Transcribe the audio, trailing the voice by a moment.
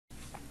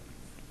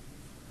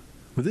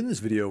Within this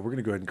video, we're going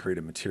to go ahead and create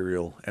a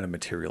material and a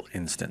material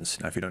instance.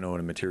 Now, if you don't know what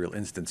a material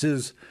instance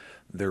is,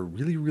 they're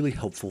really, really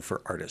helpful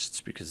for artists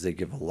because they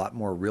give a lot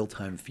more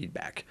real-time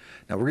feedback.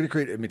 Now, we're going to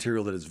create a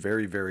material that is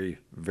very, very,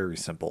 very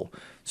simple.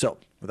 So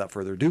without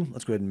further ado,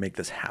 let's go ahead and make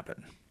this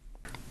happen.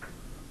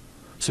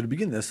 So to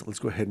begin this, let's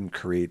go ahead and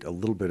create a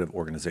little bit of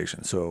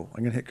organization. So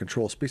I'm going to hit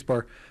Control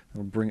Spacebar, and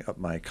I'll bring up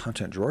my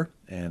content drawer,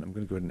 and I'm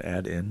going to go ahead and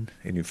add in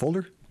a new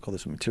folder. Call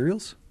this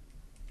Materials.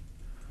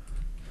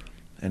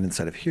 And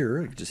inside of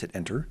here, I can just hit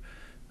Enter.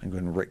 I'm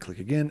going to right click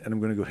again, and I'm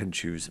going to go ahead and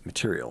choose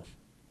Material.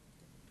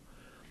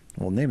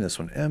 We'll name this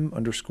one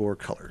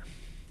M_color,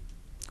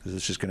 because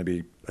it's just going to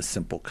be a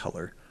simple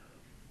color.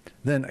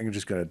 Then I'm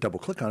just going to double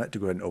click on it to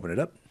go ahead and open it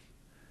up.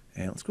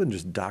 And let's go ahead and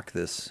just dock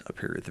this up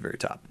here at the very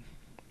top.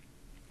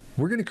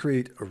 We're going to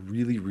create a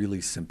really,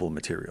 really simple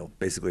material.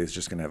 Basically, it's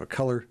just going to have a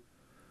color.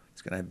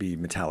 It's going to be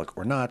metallic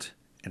or not,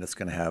 and it's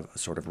going to have a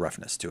sort of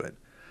roughness to it.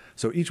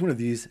 So each one of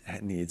these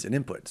needs an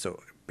input.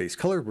 So base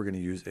color, we're going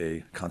to use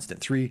a constant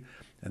 3,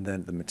 and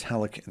then the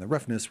metallic and the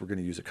roughness, we're going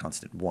to use a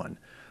constant 1.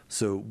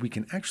 So we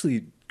can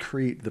actually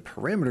create the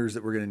parameters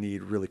that we're going to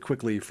need really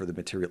quickly for the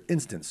material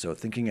instance. So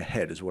thinking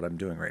ahead is what I'm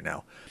doing right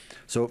now.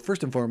 So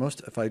first and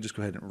foremost, if I just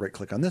go ahead and right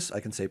click on this, I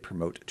can say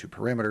promote to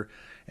parameter,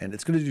 and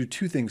it's going to do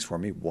two things for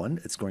me.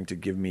 One, it's going to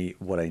give me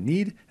what I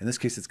need. In this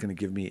case, it's going to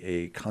give me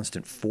a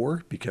constant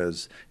 4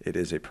 because it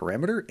is a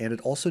parameter, and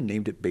it also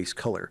named it base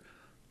color.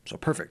 So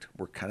perfect.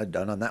 We're kind of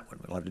done on that one.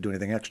 We don't have to do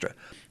anything extra.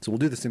 So we'll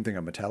do the same thing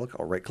on metallic.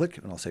 I'll right click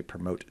and I'll say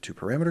promote to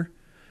parameter,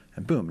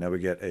 and boom, now we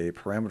get a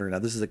parameter. Now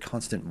this is a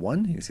constant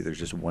 1. You can see there's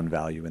just one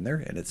value in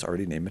there and it's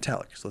already named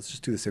metallic. So let's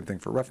just do the same thing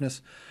for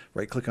roughness.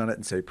 Right click on it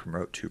and say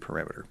promote to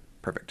parameter.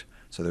 Perfect.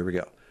 So there we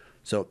go.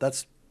 So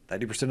that's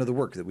 90% of the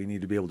work that we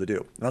need to be able to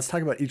do. Now let's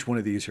talk about each one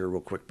of these here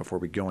real quick before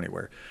we go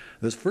anywhere.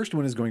 This first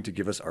one is going to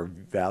give us our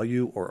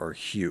value or our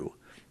hue.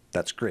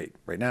 That's great.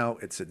 Right now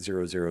it's at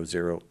 0, 0,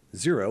 0,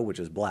 0, which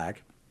is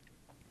black.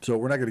 So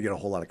we're not going to get a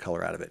whole lot of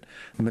color out of it.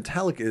 The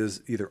metallic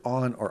is either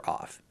on or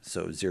off.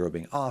 So 0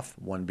 being off,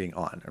 1 being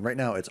on. And right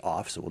now it's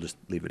off, so we'll just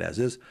leave it as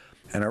is.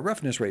 And our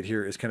roughness right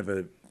here is kind of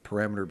a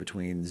parameter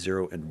between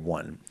 0 and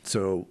 1.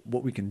 So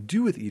what we can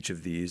do with each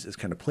of these is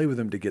kind of play with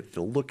them to get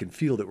the look and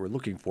feel that we're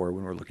looking for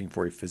when we're looking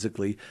for a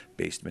physically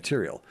based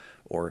material,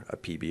 or a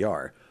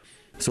PBR.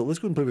 So let's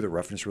go and play with the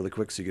roughness really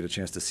quick so you get a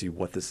chance to see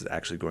what this is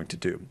actually going to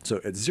do.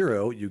 So at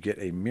 0, you get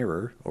a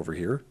mirror over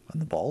here on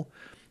the ball.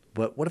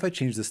 But what if I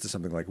change this to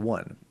something like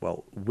 1?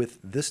 Well, with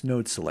this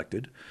node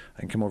selected, I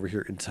can come over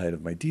here inside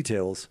of my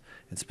details,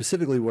 and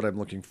specifically what I'm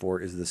looking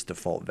for is this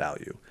default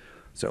value.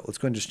 So let's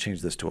go and just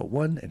change this to a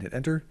 1 and hit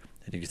enter,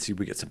 and you can see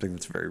we get something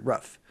that's very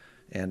rough.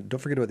 And don't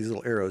forget about these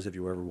little arrows if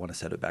you ever want to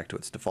set it back to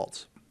its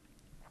defaults.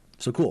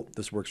 So cool,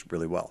 this works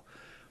really well.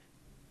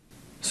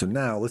 So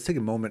now let's take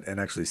a moment and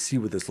actually see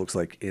what this looks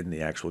like in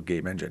the actual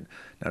game engine.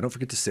 Now don't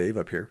forget to save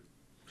up here,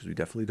 because we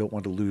definitely don't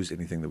want to lose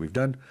anything that we've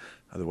done.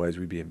 Otherwise,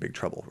 we'd be in big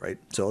trouble, right?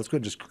 So let's go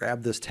ahead and just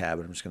grab this tab,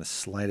 and I'm just going to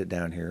slide it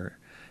down here.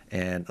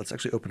 And let's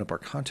actually open up our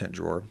content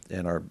drawer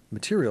and our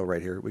material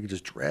right here. We can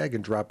just drag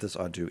and drop this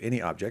onto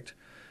any object.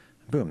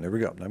 Boom, there we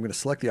go. Now I'm going to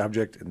select the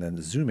object and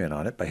then zoom in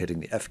on it by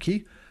hitting the F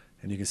key.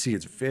 And you can see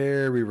it's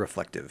very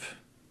reflective.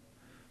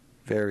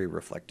 Very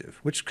reflective,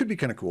 which could be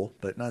kind of cool,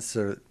 but not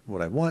so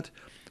what I want.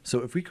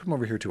 So if we come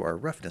over here to our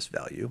roughness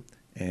value,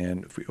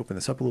 and if we open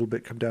this up a little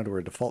bit, come down to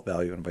our default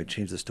value, and if I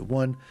change this to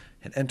 1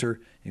 and enter,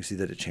 you can see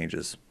that it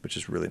changes, which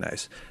is really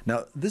nice.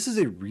 Now, this is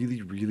a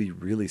really, really,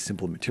 really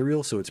simple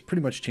material, so it's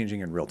pretty much changing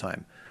in real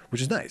time, which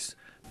is nice.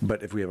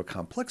 But if we have a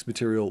complex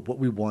material, what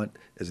we want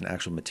is an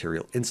actual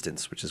material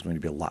instance, which is going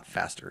to be a lot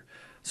faster.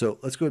 So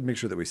let's go ahead and make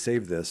sure that we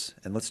save this,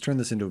 and let's turn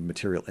this into a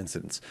material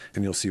instance,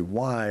 and you'll see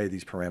why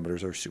these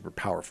parameters are super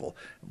powerful.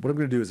 What I'm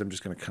going to do is I'm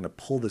just going to kind of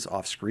pull this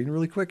off screen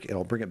really quick, and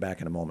I'll bring it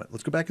back in a moment.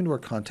 Let's go back into our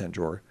content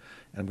drawer,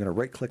 and I'm going to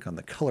right click on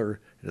the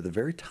color, and at the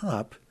very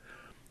top,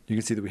 you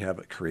can see that we have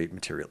a create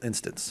material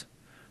instance.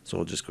 So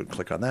we'll just go and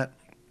click on that,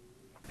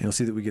 and you'll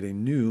see that we get a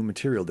new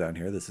material down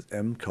here. This is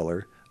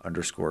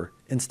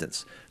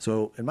mcolor_instance.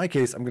 So in my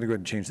case, I'm going to go ahead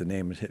and change the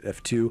name and hit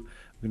F2. I'm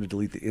going to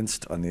delete the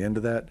inst on the end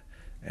of that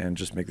and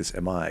just make this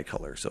MI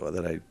color so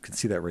that I can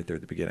see that right there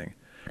at the beginning.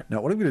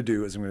 Now what I'm going to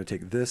do is I'm going to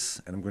take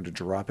this and I'm going to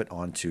drop it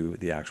onto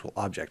the actual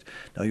object.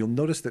 Now you'll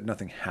notice that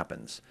nothing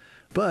happens.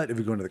 But if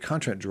we go into the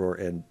content drawer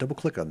and double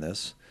click on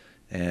this,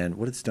 and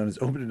what it's done is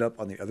open it up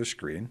on the other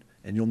screen,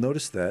 and you'll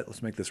notice that,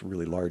 let's make this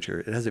really large here,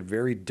 it has a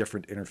very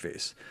different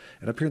interface.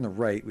 And up here on the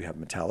right, we have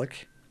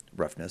metallic,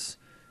 roughness,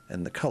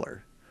 and the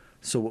color.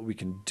 So what we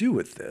can do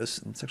with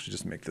this, let's actually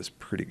just make this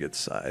pretty good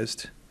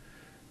sized,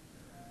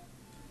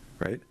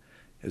 right,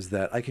 is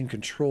that I can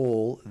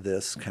control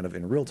this kind of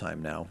in real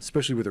time now,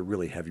 especially with a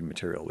really heavy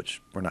material,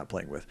 which we're not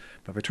playing with.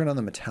 But if I turn on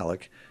the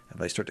metallic, and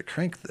if I start to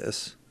crank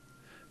this,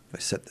 if I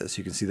set this,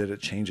 you can see that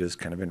it changes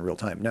kind of in real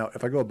time. Now,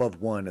 if I go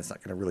above 1, it's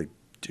not going to really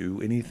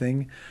do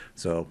anything.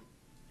 So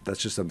that's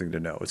just something to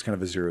know. It's kind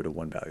of a 0 to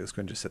 1 value. Let's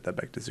go and just set that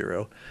back to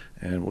 0,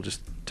 and we'll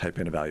just type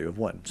in a value of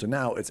 1. So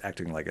now it's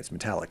acting like it's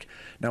metallic.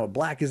 Now,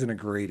 black isn't a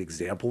great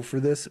example for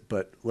this,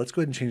 but let's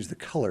go ahead and change the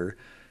color.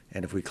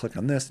 And if we click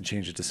on this and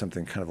change it to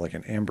something kind of like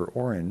an amber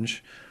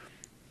orange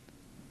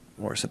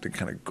or something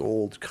kind of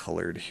gold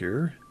colored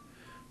here,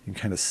 you can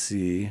kind of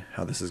see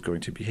how this is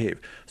going to behave.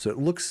 So it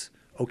looks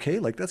okay,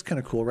 like that's kind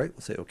of cool, right?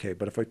 We'll say okay,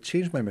 but if I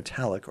change my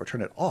metallic or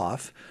turn it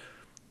off,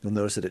 you'll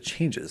notice that it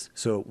changes.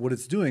 So what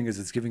it's doing is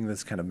it's giving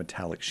this kind of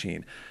metallic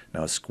sheen.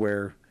 Now a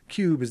square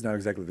cube is not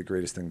exactly the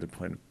greatest thing to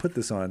put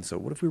this on. So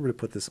what if we were to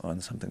put this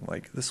on something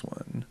like this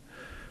one?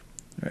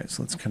 All right,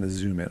 so let's kind of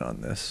zoom in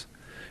on this.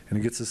 And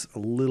it gets us a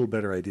little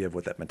better idea of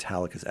what that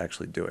metallic is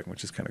actually doing,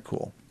 which is kind of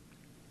cool.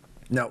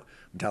 Now,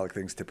 metallic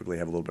things typically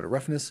have a little bit of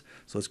roughness.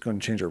 So let's go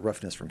and change our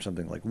roughness from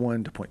something like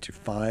 1 to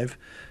 0.25.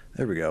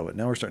 There we go. And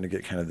now we're starting to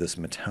get kind of this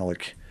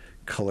metallic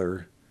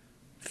color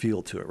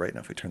feel to it, right?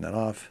 Now if we turn that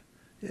off,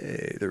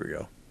 yay, there we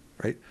go,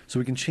 right? So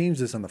we can change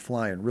this on the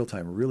fly in real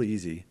time really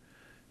easy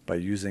by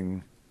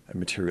using a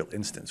material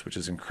instance, which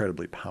is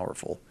incredibly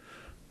powerful.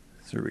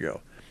 So here we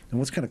go. And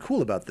what's kind of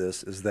cool about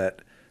this is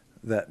that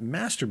that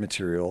master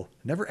material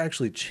never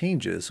actually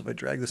changes. So if I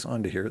drag this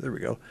onto here, there we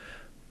go,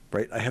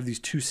 right? I have these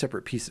two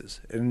separate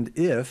pieces. And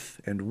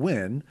if and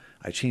when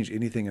I change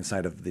anything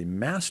inside of the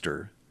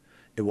master,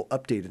 it will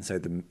update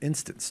inside the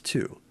instance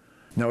too.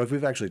 Now, if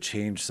we've actually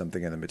changed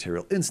something in the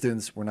material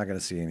instance, we're not going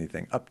to see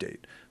anything update.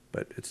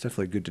 But it's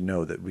definitely good to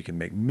know that we can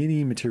make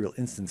many material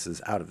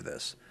instances out of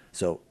this.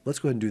 So let's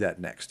go ahead and do that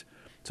next.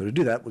 So to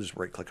do that, we'll just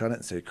right click on it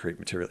and say create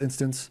material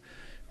instance.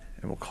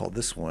 And we'll call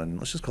this one,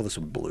 let's just call this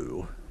one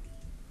blue.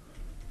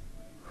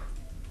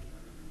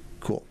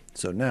 Cool.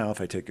 So now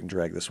if I take and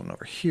drag this one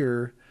over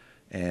here,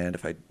 and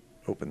if I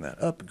open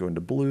that up, go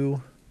into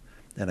blue,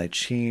 and I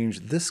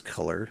change this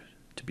color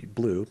to be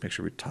blue, make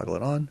sure we toggle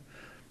it on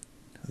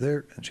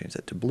there and change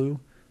that to blue.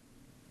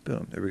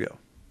 Boom, there we go.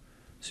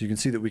 So you can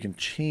see that we can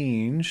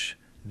change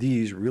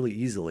these really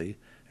easily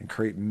and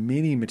create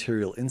many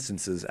material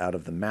instances out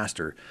of the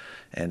master.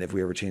 And if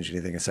we ever change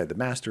anything inside the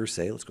master,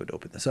 say, let's go to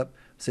open this up,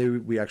 say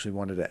we actually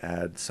wanted to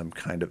add some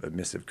kind of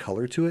emissive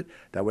color to it,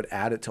 that would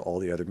add it to all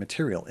the other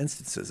material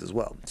instances as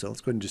well. So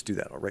let's go ahead and just do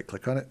that. I'll right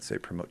click on it, say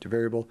promote to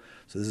variable.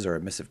 So this is our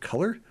emissive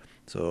color.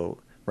 So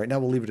right now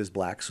we'll leave it as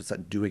black, so it's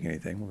not doing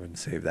anything. We'll go ahead and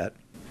save that.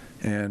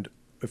 And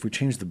if we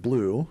change the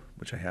blue,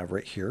 which I have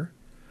right here,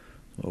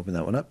 we'll open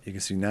that one up. You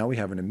can see now we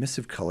have an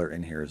emissive color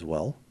in here as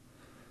well.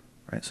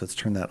 Right, so let's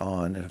turn that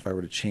on, and if I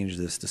were to change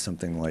this to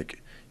something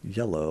like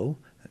yellow,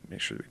 make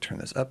sure that we turn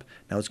this up,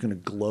 now it's going to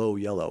glow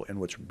yellow. And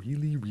what's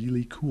really,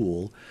 really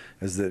cool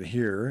is that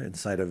here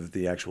inside of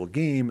the actual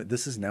game,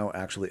 this is now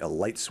actually a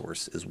light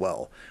source as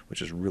well,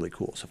 which is really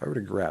cool. So if I were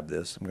to grab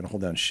this, I'm going to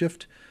hold down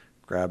Shift,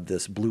 grab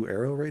this blue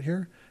arrow right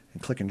here,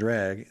 and click and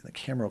drag, and the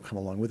camera will come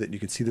along with it. And you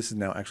can see this is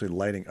now actually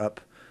lighting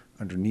up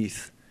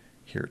underneath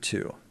here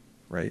too,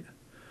 right?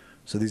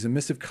 So these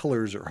emissive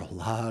colors are a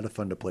lot of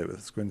fun to play with.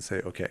 Let's go ahead and say,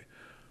 okay.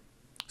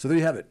 So there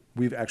you have it.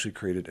 We've actually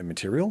created a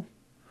material,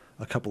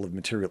 a couple of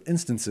material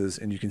instances,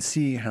 and you can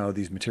see how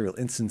these material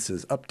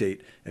instances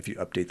update if you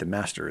update the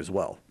master as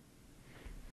well.